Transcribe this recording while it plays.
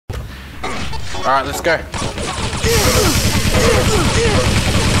Alright, let's go.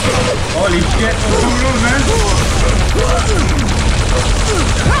 Holy shit, what's going on, man?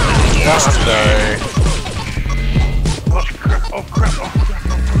 Oh no. Oh crap, oh crap, oh crap,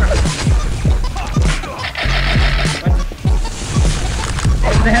 oh crap.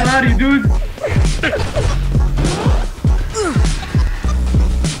 What the hell are you, dude?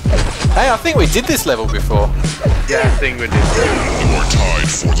 Hey, I think we did this level before. Yeah, I think we did. You are tied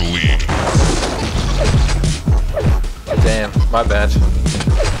for the lead. Damn, my bad.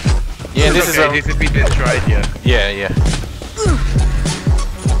 Yeah, this okay, is GCP did try it, yeah. Yeah, yeah.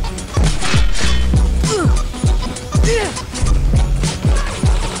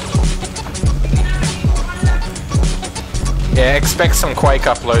 Yeah, expect some Quake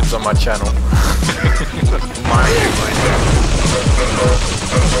uploads on my channel.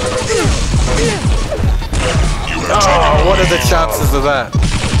 Oh, what are the chances of that?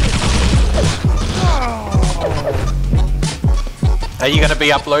 Are you going to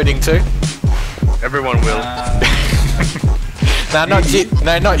be uploading too? Everyone will. No, not you.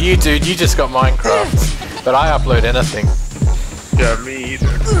 No, not you, dude. You just got Minecraft. But I upload anything. Yeah, me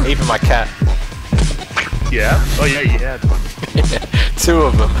either. Even my cat. Yeah? Oh yeah, you had one. Yeah, 2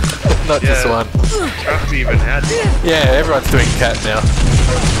 of them, not just one. Trust me, even had one. Yeah, everyone's doing cat now.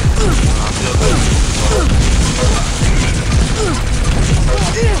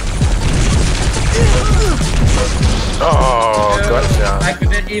 Oh, gotcha. I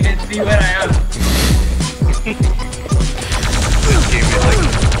couldn't even see where I am. This game is like...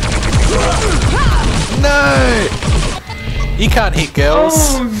 No! You can't hit girls.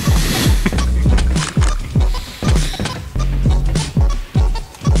 Oh.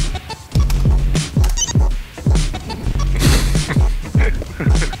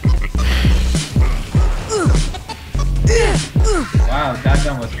 Wow, that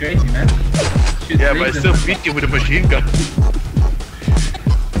gun was crazy, man. Yeah, but I still beat you with a machine gun.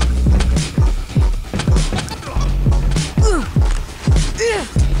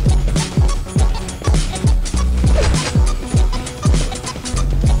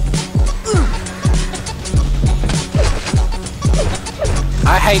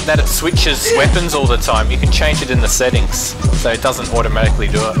 I hate that it switches weapons all the time. You can change it in the settings, so it doesn't automatically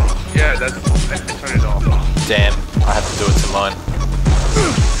do it. Yeah, I turned it off. Damn, I have to do it to mine.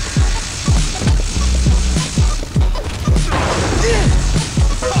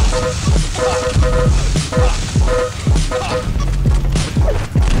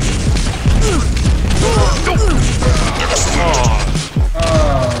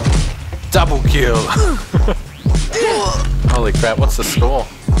 Oh. Double kill! Holy crap, what's the score?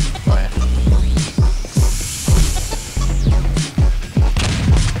 Oh, yeah.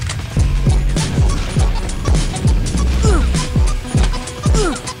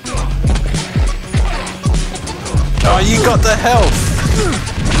 Oh, you got the health!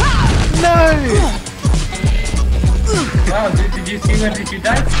 No! Wow, did you see when did you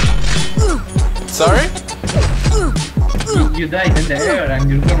die? Sorry? You died in the air and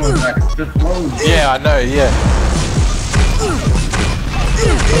your gun was like just slow. Yeah, I know, yeah.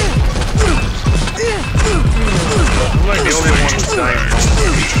 I'm like the only one who's dying.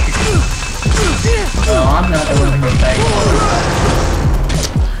 No, I'm not the one who's dying.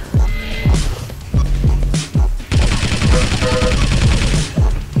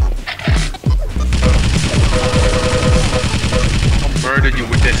 I'll murder you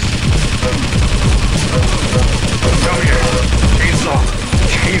with this. Come here. Chainsaw.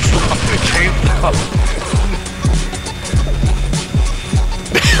 Chainsaw.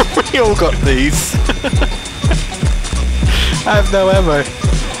 We all got these. I have no ammo.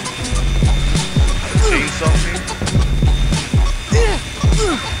 Chainsaw me.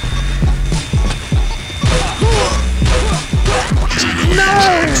 No!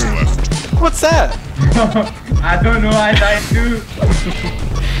 What's that? I don't know, I died too.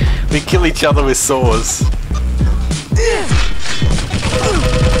 We kill each other with saws.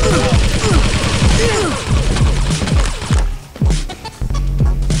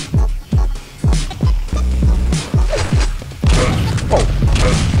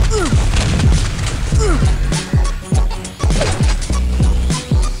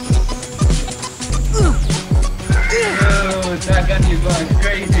 That gun is going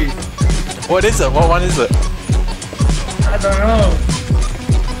crazy. What is it? What one is it? I don't know.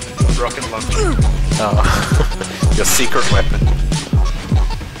 Rocket launcher. Oh, your secret weapon.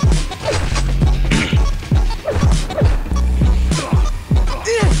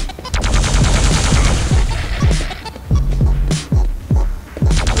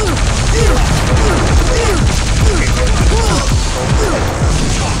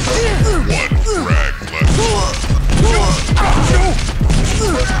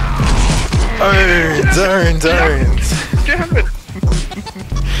 Don't. Damn it!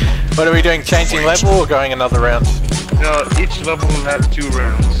 What are we doing? Changing level or going another round? No, each level will have 2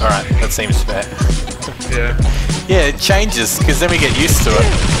 rounds. Alright, that seems fair. Yeah. Yeah, it changes, because then we get used to it.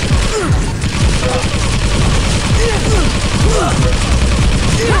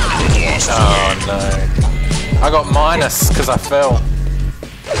 Oh no. I got minus, because I fell.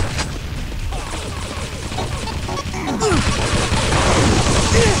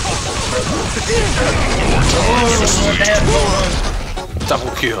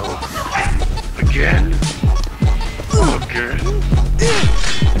 Double kill. Again? Again?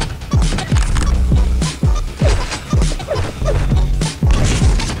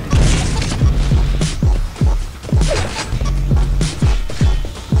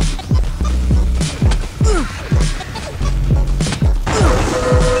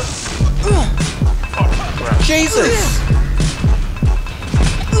 Jesus!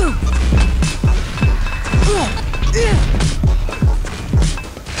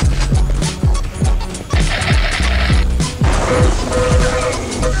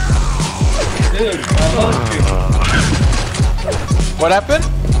 Dude, I lost you. What happened?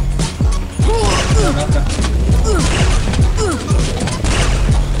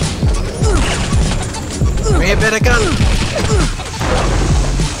 Give me a better gun.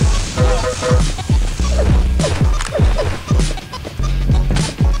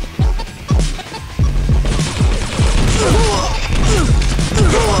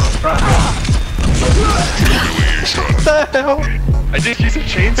 What the hell? I just used a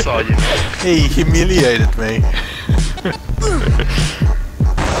chainsaw, you know? He humiliated me.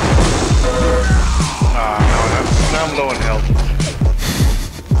 Now I'm low on health.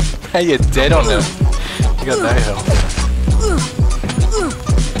 Hey, you're dead on him. You got no health.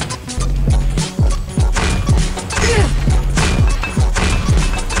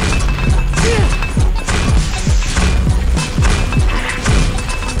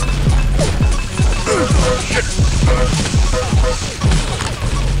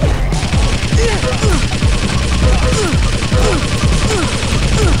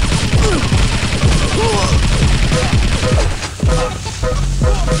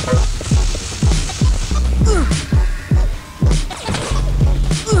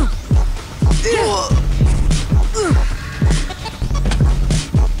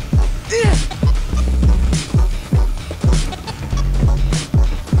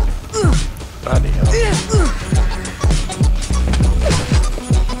 Bloody hell.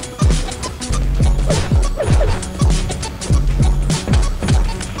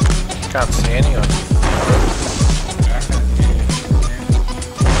 Can't see anyone.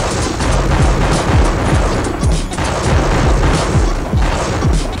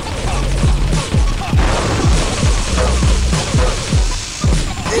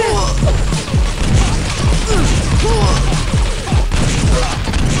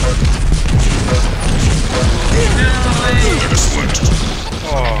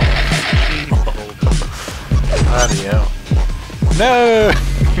 Bloody hell. No!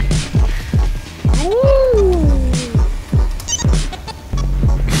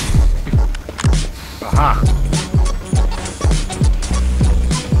 Aha!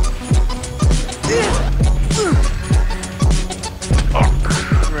 Oh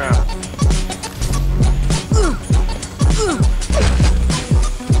crap.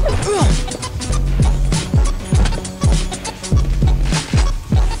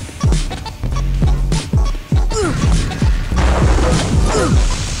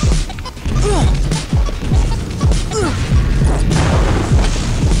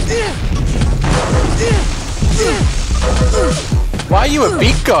 Why are you a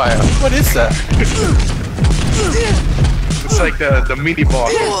big guy? What is that? It's like the mini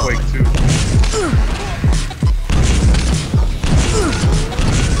boss of Quake 2.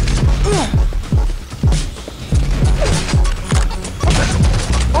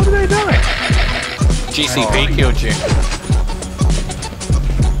 How did I die? GCP killed you.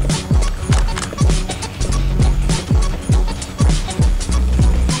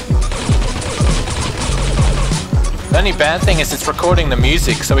 The only bad thing is it's recording the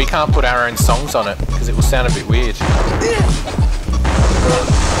music, so we can't put our own songs on it, because it will sound a bit weird. Take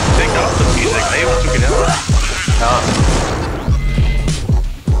out the music, I even took it out. Oh.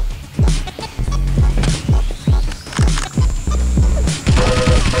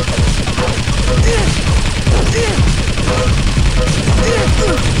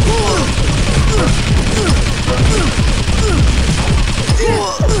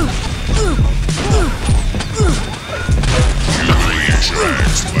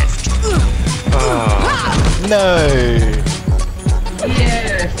 left. No!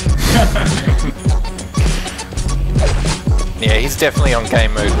 Yes! definitely on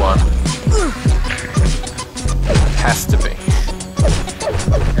game mode 1. Has to be.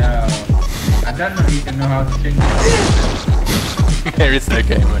 No, I don't even know how to change it. There is no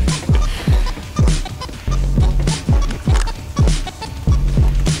game mode.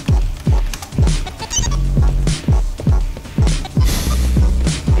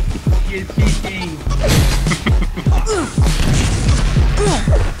 You're cheating.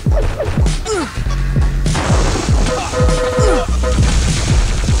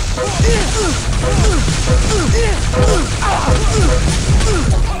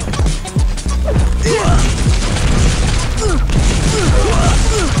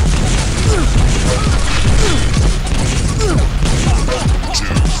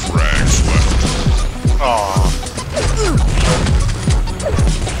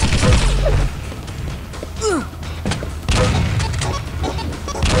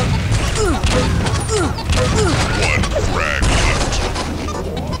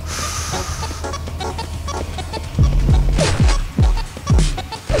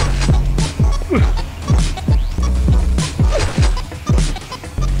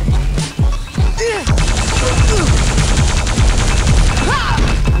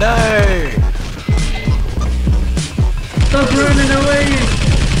 No! Stop running away!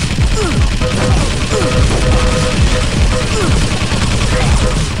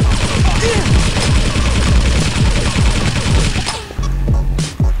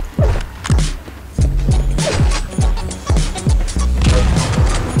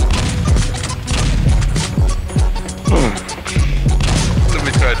 Let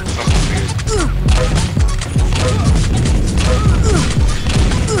me try something weird.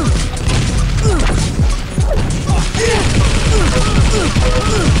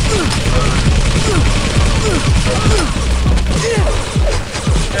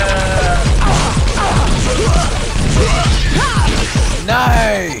 No!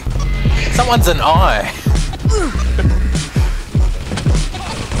 Someone's an eye.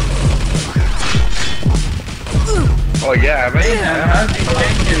 Oh yeah, I mean, How do you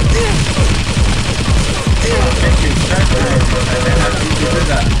change it? Change it, and then how do you do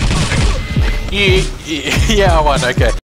that? Yeah, I won, okay.